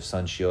layers of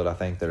sun shield, I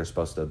think, that are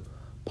supposed to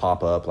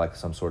pop up like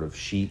some sort of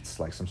sheets,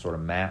 like some sort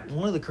of mat.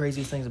 One of the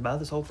craziest things about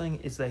this whole thing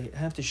is they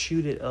have to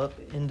shoot it up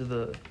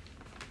into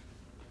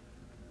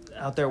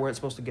out there where it's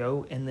supposed to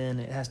go, and then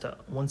it has to,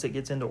 once it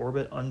gets into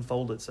orbit,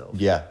 unfold itself.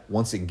 Yeah,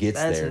 once it gets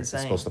That's there, insane.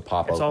 It's supposed to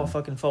pop It's open. all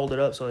fucking folded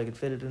up so they could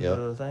fit it into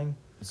the thing.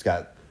 It's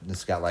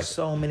got like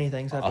so many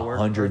things have to work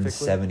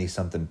 170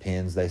 something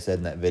pins. They said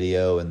in that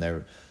video, and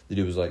the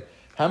dude was like,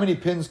 "How many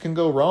pins can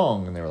go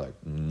wrong?" And they were like,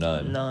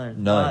 "None.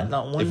 Not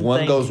one. If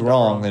one goes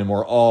wrong, then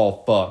we're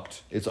all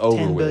fucked. It's over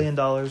 $10 with. billion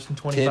in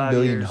 25 $10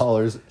 billion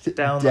years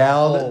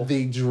down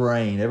the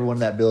drain. Everyone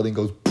in that building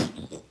goes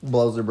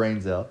blows their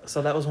brains out.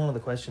 So that was one of the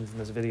questions in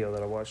this video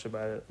that I watched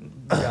about it.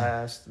 The guy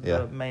asked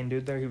the main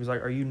dude there. He was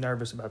like, "Are you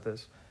nervous about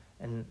this?"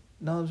 And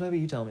no, maybe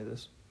you tell me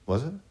this.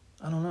 Was it?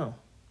 I don't know.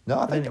 No,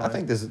 I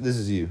think this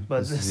is you.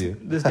 But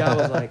this guy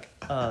was like,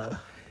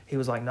 he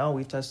was like, "No,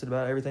 we've tested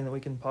about everything that we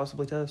can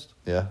possibly test."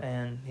 Yeah.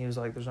 And he was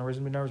like, "There's no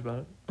reason to be nervous about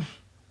it."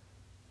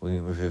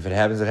 If it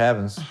happens, it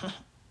happens.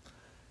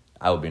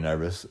 I would be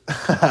nervous.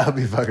 I would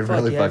be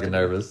really fucking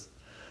nervous.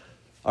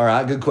 All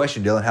right, good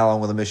question, Dylan. How long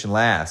will the mission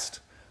last?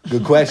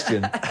 Good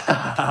question.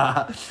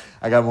 I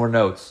got more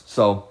notes.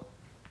 So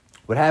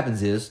what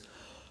happens is,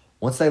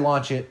 once they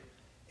launch it,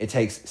 it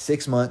takes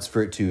 6 months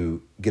for it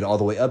to get all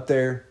the way up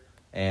there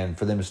and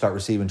for them to start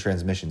receiving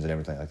transmissions and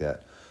everything like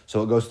that.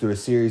 So it goes through a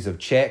series of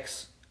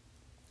checks.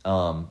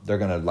 They're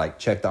going to like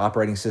check the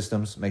operating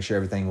systems, make sure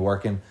everything's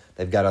working.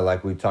 They've got to,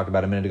 like we talked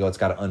about a minute ago, it's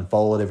got to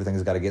unfold.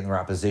 Everything's got to get in the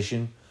right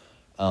position.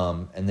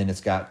 And then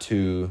it's got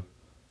to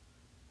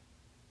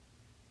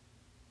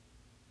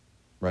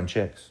run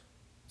checks.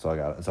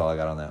 That's all I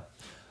got on that.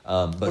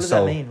 But what does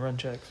that mean, run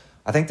checks?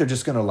 I think they're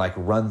just going to like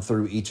run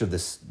through each of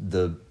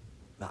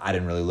I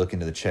didn't really look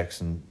into the checks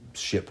and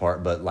shit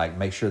part, but like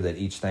make sure that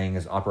each thing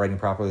is operating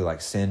properly,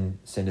 like send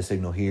a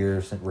signal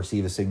here,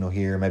 receive a signal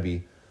here,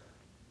 maybe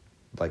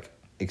like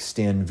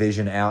extend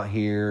vision out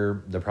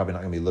here. They're probably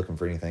not going to be looking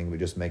for anything, but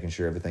just making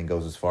sure everything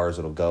goes as far as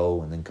it'll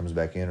go and then comes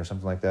back in or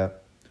something like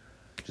that.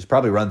 Just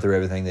probably run through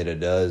everything that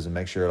it does and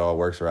make sure it all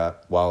works right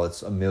while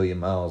it's 1,000,000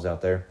 miles out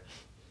there.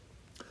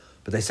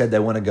 But they said they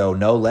want to go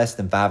no less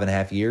than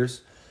 5.5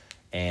 years,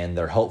 and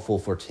they're hopeful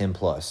for 10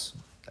 plus.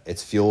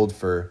 It's fueled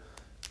for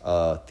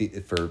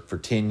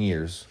 10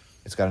 years.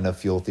 It's got enough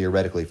fuel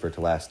theoretically for it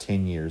to last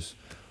 10 years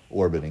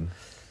orbiting.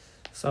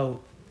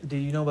 So, do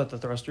you know about the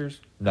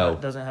thrusters? No.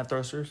 It doesn't have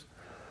thrusters?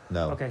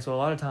 No. Okay, so a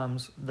lot of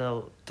times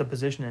to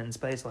position it in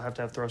space, they'll have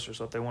to have thrusters.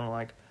 So if they want to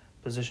like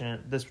position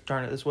it,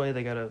 turn it this way,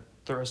 they got to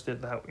thrust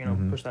it that,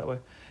 push that way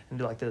and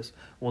do like this.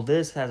 Well,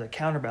 this has a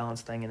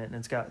counterbalance thing in it, and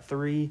it's got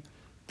 3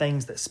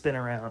 things that spin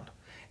around,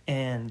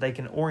 and they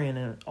can orient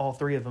it, all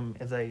 3 of them.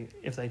 If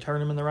they turn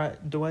them in the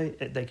right way,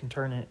 they can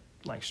turn it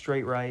like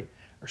straight right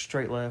or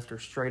straight left or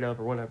straight up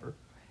or whatever.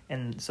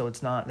 And so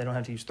they don't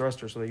have to use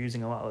thrusters, so they're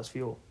using a lot less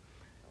fuel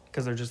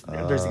because there's these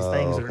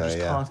things that are just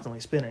constantly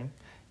spinning,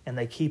 and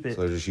they keep it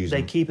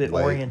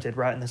oriented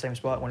right in the same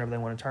spot. Whenever they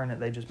want to turn it,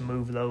 they just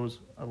move those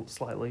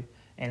slightly,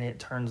 and it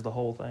turns the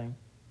whole thing.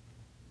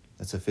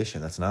 That's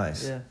efficient. That's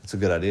nice. Yeah. That's a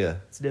good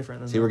idea. It's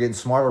different. See, we're getting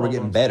smarter. We're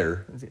getting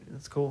better.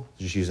 It's cool.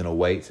 Just using a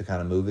weight to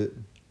kind of move it.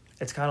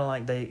 It's kind of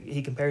like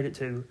he compared it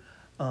to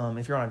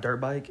if you're on a dirt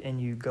bike and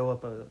you go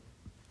up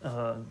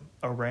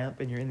a ramp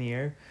and you're in the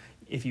air,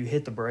 if you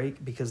hit the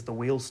brake because the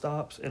wheel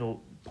stops,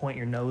 it'll point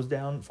your nose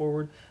down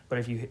forward. But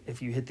if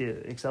you hit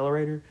the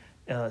accelerator,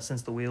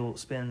 since the wheel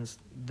spins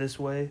this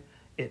way,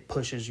 it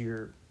pushes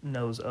your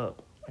nose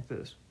up like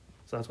this.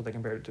 So that's what they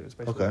compared it to. It's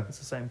basically it's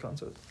the same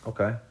concept.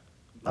 Okay.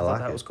 I thought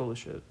that was cool as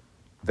shit.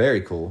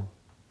 Very cool.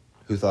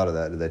 Who thought of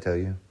that? Did they tell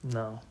you?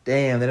 No.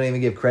 Damn, they don't even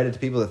give credit to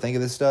people that think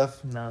of this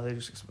stuff? No, they're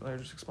just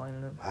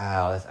explaining it.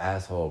 Wow, that's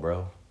asshole,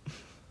 bro.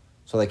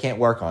 So they can't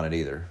work on it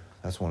either.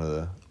 That's one of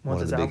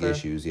the big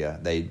issues. Yeah,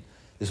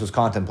 this was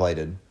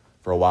contemplated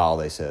for a while.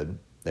 They said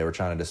they were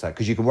trying to decide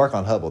because you can work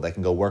on Hubble. They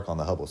can go work on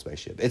the Hubble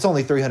spaceship. It's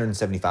only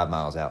 375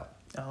 miles out.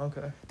 Oh,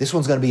 okay. This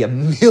one's going to be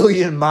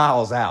 1,000,000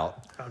 miles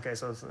out. Okay,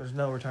 so there's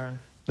no return.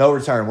 No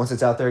return. Once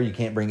it's out there, you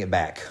can't bring it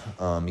back.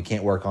 You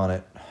can't work on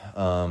it.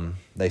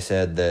 They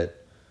said that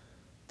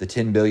the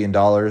 $10 billion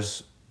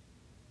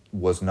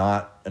was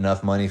not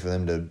enough money for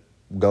them to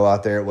go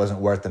out there. It wasn't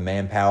worth the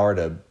manpower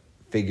to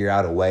figure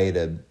out a way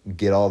to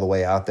get all the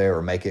way out there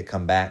or make it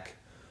come back.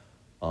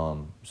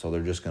 So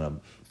they're just going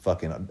to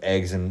fucking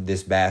eggs in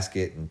this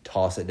basket and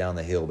toss it down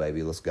the hill,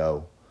 baby. Let's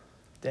go.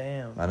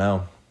 Damn. I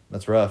know.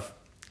 That's rough.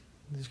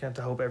 You just have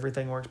to hope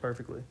everything works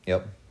perfectly.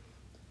 Yep.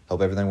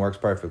 Hope everything works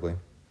perfectly.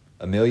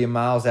 1,000,000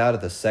 miles out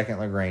at the second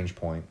Lagrange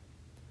point.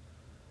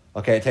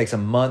 Okay, it takes a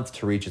month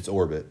to reach its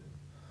orbit.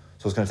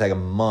 So it's going to take a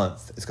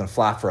month. It's going to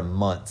fly for a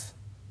month,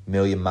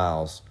 1,000,000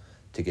 miles,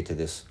 to get to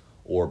this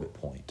orbit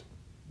point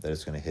that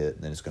it's going to hit.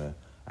 And then it's going to,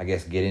 I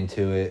guess, get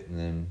into it and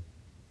then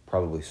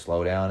probably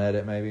slow down at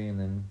it maybe and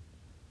then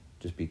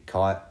just be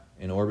caught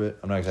in orbit.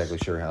 I'm not exactly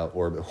sure how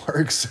orbit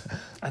works.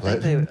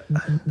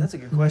 That's a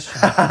good question.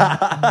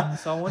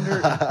 So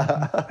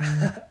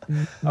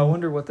I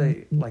wonder what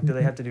they, like, do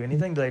they have to do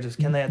anything?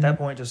 Can they at that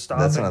point just stop?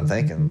 That's what I'm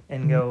thinking.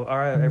 And go, all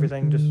right,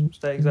 everything just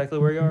stay exactly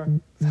where you are?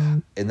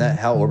 Isn't that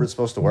how orbit's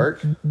supposed to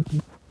work?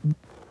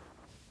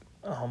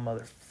 Oh,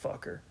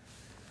 motherfucker.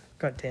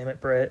 God damn it,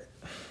 Brett.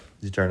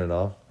 Did you turn it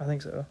off? I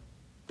think so.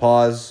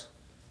 Pause.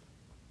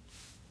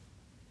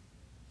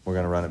 We're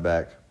going to run it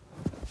back.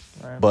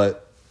 All right.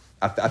 But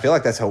I feel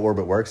like that's how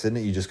orbit works, isn't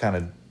it? You just kind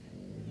of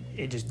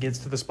it just gets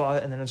to the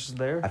spot and then it's just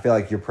there. I feel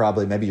like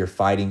maybe you're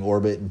fighting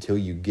orbit until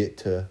you get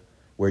to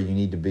where you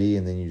need to be,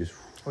 and then you just.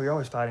 Well, you're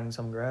always fighting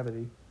some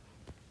gravity.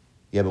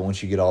 Yeah, but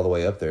once you get all the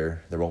way up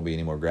there, there won't be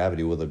any more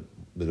gravity. Will there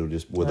be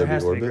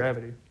has orbit? To be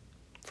gravity.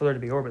 For there to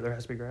be orbit, there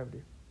has to be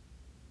gravity.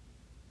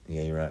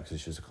 Yeah, you're right, because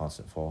it's just a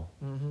constant fall.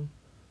 Mm-hmm.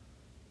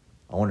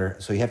 I wonder,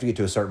 so you have to get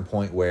to a certain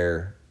point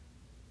where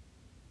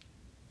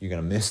you're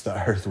going to miss the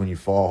Earth when you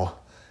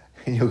fall,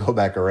 and you'll go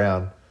back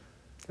around.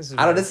 This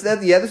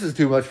is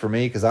too much for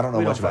me, because I don't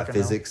know much about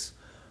physics.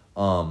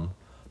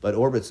 But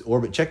orbit.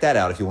 Check that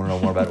out if you want to know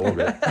more about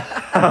orbit.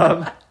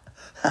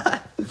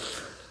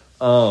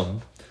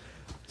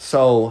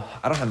 So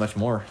I don't have much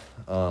more.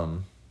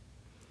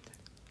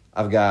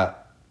 I've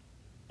got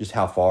just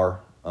how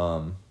far,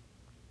 and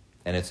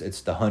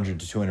it's the 100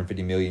 to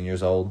 250 million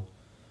years old.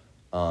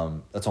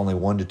 That's only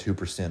 1% to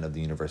 2% of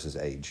the universe's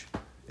age,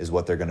 is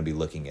what they're going to be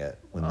looking at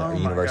when the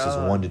universe is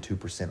 1% to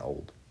 2%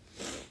 old.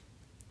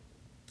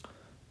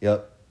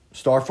 Yep.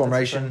 Star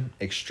formation,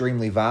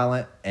 extremely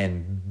violent,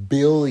 and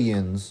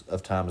billions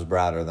of times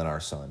brighter than our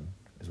sun,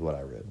 is what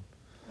I read.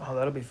 Oh,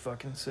 that'll be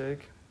fucking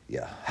sick.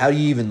 Yeah. How do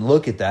you even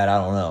look at that?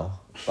 I don't know.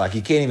 Like,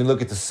 you can't even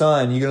look at the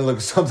sun. You're going to look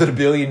at something a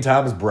billion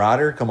times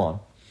brighter? Come on.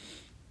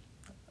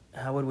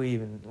 How would we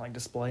even, like,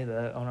 display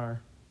that on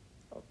our...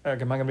 am I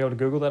going to be able to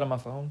Google that on my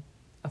phone?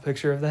 A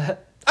picture of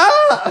that?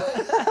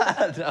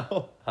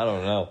 No. I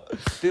don't know.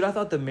 Dude, I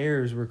thought the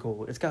mirrors were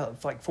cool. It's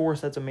got, like, 4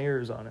 sets of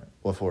mirrors on it.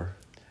 What for?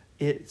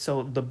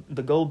 So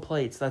the gold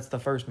plates, that's the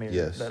first mirror.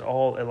 Yes. That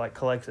it like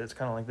collects it. It's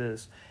kind of like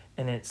this.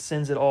 And it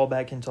sends it all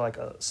back into like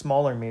a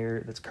smaller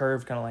mirror that's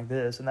curved kind of like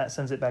this. And that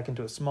sends it back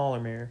into a smaller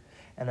mirror.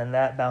 And then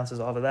that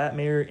bounces off of that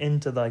mirror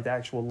into like the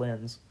actual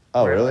lens.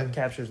 Oh, where really? It like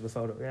captures the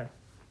photo, yeah.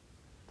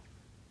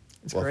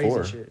 It's What crazy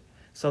for? shit.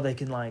 So they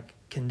can like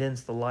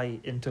condense the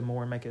light into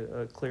more and make it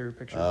a clearer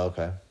picture. Oh,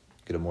 okay.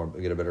 Get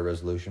a better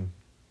resolution.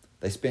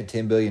 They spent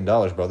 $10 billion,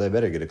 bro. They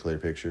better get a clear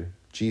picture.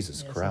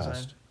 Jesus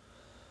Christ.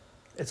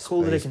 It's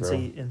cool that it can bro.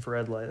 see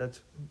infrared light.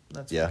 That's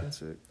fucking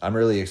sick. I'm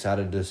really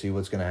excited to see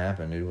what's going to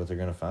happen, dude. What they're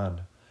going to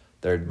find.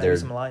 Maybe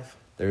some life.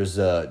 Dude,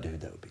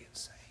 that would be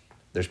insane.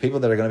 There's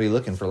people that are going to be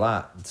looking for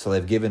light. So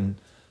they've given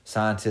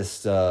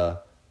scientists. I'm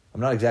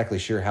not exactly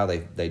sure how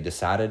they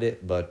decided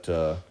it, but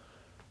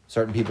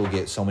certain people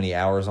get so many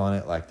hours on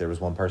it. Like there was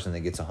one person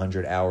that gets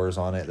 100 hours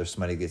on it. There's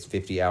somebody that gets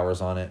 50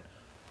 hours on it,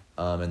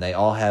 and they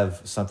all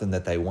have something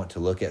that they want to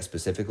look at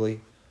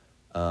specifically.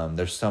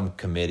 There's some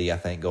committee, I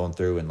think, going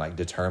through and like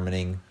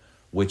determining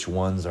which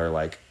ones are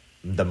like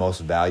the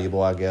most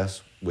valuable, I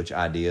guess, which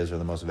ideas are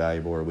the most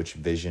valuable or which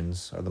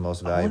visions are the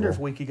most valuable. I wonder if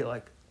we could get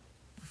like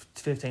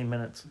 15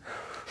 minutes.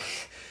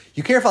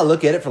 You care if I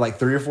look at it for like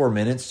 3 or 4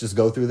 minutes, just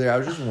go through there?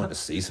 I just want to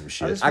see some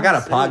shit. I got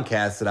a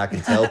podcast that I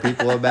can tell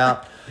people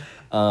about.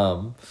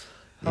 I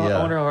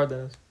wonder how hard that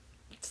is.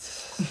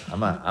 I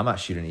might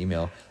shoot an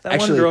email.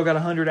 Actually, one girl got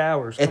 100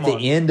 hours. At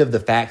the end of the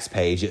facts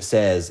page, it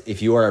says,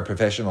 if you are a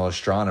professional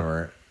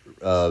astronomer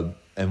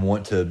and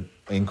want to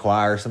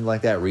inquire or something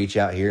like that, reach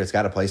out here. It's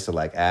got a place to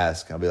like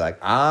ask. I'll be like,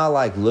 I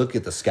like look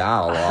at the sky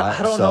a lot.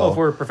 I don't know if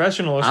we're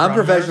professional astronomers. I'm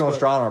a professional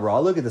astronomer, bro. I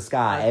look at the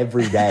sky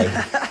every day.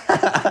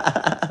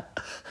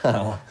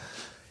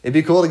 It'd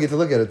be cool to get to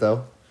look at it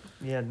though.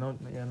 Yeah, no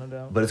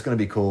doubt. But it's going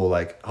to be cool.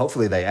 Like,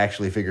 hopefully they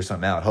actually figure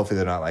something out. Hopefully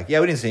they're not like, yeah,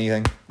 we didn't see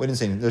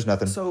anything. There's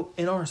nothing. So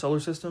in our solar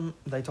system,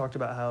 they talked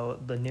about how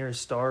the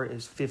nearest star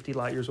is 50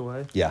 light years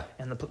away. Yeah.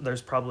 And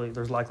there's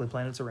likely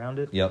planets around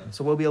it. Yep.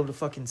 So we'll be able to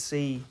fucking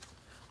see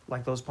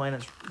like those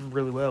planets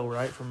really well,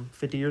 right? From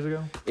 50 years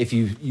ago. If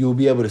you'll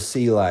be able to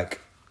see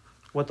like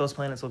what those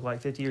planets look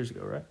like 50 years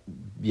ago, right?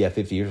 Yeah,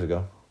 50 years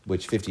ago.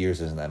 Which 50 years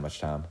isn't that much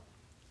time.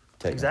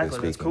 Exactly.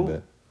 Speaking, that's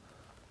cool.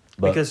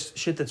 But because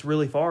shit that's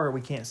really far,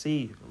 we can't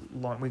see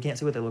what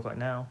they look like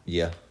now.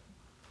 Yeah.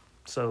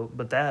 So,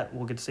 but that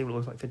we'll get to see what it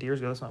looks like 50 years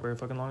ago. That's not very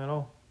fucking long at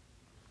all.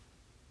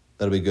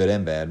 That'll be good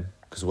and bad.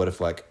 Because what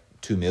if like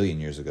 2 million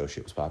years ago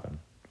shit was popping?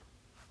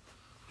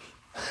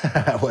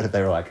 What if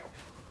they were like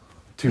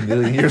 2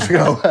 million years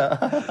ago?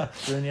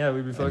 Then yeah,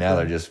 we'd be fucking. And now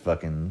they're just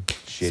fucking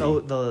shitty.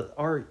 So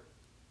our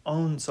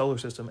own solar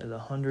system is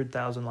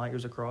 100,000 light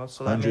years across.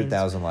 So that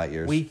 100,000 light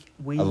years. We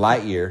a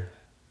light year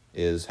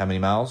is how many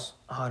miles?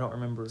 Oh, I don't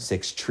remember.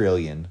 6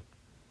 trillion.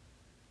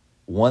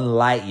 1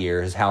 light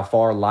year is how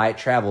far light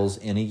travels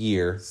in a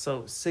year.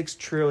 So 6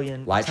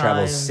 trillion light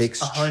times travels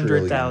 6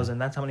 100,000.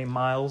 That's how many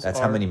miles. That's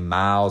how many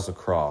miles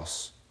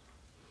across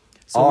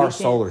so our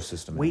solar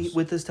system is.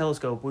 With this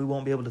telescope, we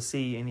won't be able to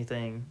see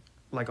anything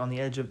like on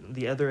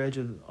the other edge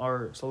of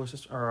our solar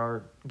system or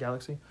our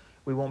galaxy.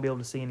 We won't be able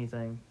to see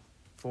anything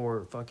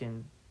for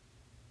fucking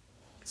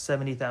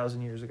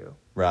 70,000 years ago.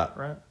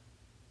 Right.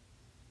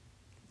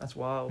 That's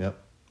wild. Yep.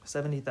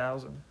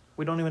 70,000.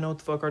 We don't even know what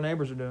the fuck our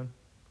neighbors are doing.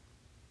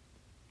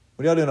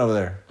 What are y'all doing over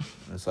there?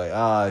 It's like,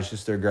 it's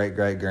just their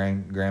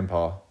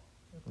great-great-grandpa.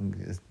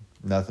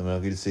 Nothing. We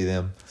don't get to see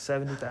them.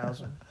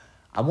 70,000.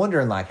 I'm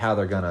wondering, like, how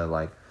they're gonna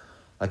like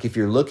if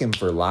you're looking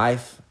for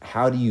life,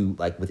 how do you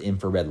like with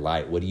infrared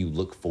light? What do you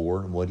look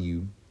for, and what do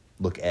you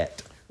look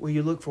at? Well,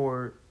 you look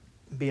for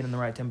being in the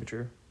right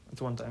temperature.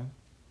 That's one thing.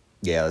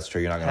 Yeah, that's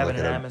true. You're not going to Having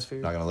look an at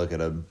atmosphere. not going to look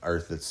at an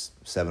Earth that's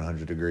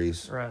 700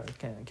 degrees, Right.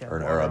 Can't or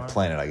water a on it.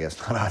 planet, I guess,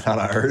 not an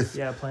Earth.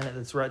 Yeah, a planet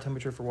that's right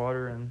temperature for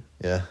water and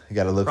Yeah, you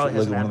got to look Probably at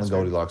has one an of the atmosphere.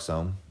 Goldilocks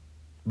zone.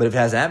 But if it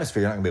has an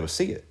atmosphere, you're not going to be able to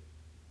see it.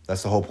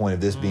 That's the whole point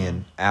of this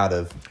being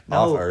off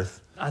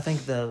Earth. I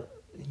think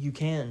you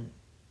can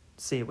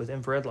see it with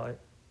infrared light,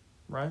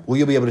 right? Well,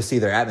 you'll be able to see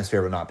their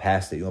atmosphere, but not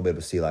past it. You won't be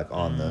able to see like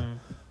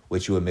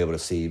which you wouldn't be able to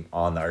see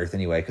on the Earth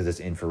anyway, because it's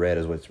infrared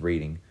is what's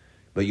reading.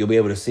 But you'll be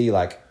able to see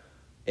like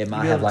it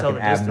might be have able to like tell an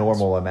the distance.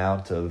 abnormal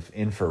amount of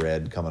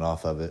infrared coming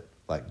off of it,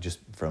 like just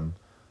from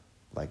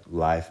like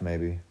life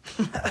maybe,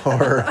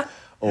 or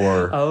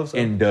hope so.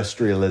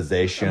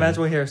 industrialization.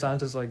 Imagine we hear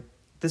scientists like,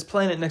 this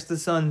planet next to the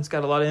sun's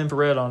got a lot of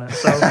infrared on it,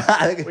 so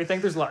we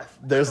think there's life.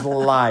 There's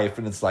life,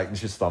 and it's like it's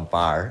just on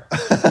fire.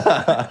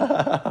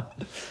 I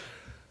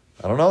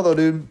don't know though,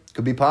 dude.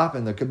 Could be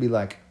popping. There could be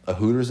like a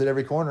Hooters at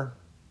every corner.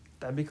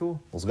 That'd be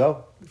cool. Let's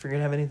go. If you're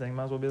gonna have anything,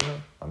 might as well be that.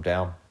 I'm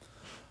down.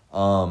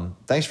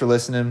 Thanks for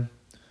listening.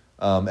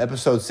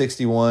 Episode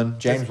 61,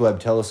 James Webb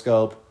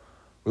Telescope.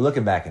 We're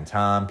looking back in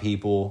time,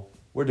 people.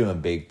 We're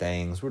doing big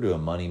things. We're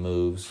doing money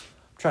moves.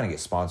 I'm trying to get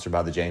sponsored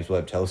by the James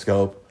Webb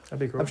Telescope. That'd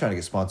be cool. I'm trying to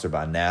get sponsored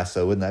by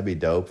NASA. Wouldn't that be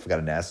dope if we got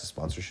a NASA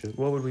sponsorship?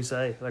 What would we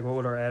say? Like, what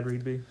would our ad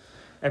read be?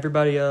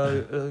 Everybody,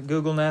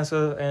 Google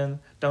NASA and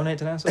donate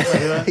to NASA. Can I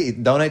do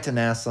that? Donate to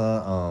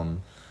NASA.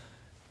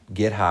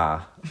 Get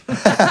high.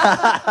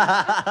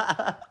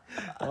 I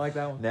like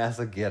that one.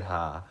 NASA, get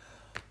high.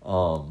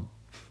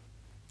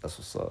 That's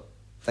what's up.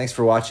 Thanks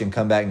for watching.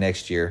 Come back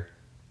next year.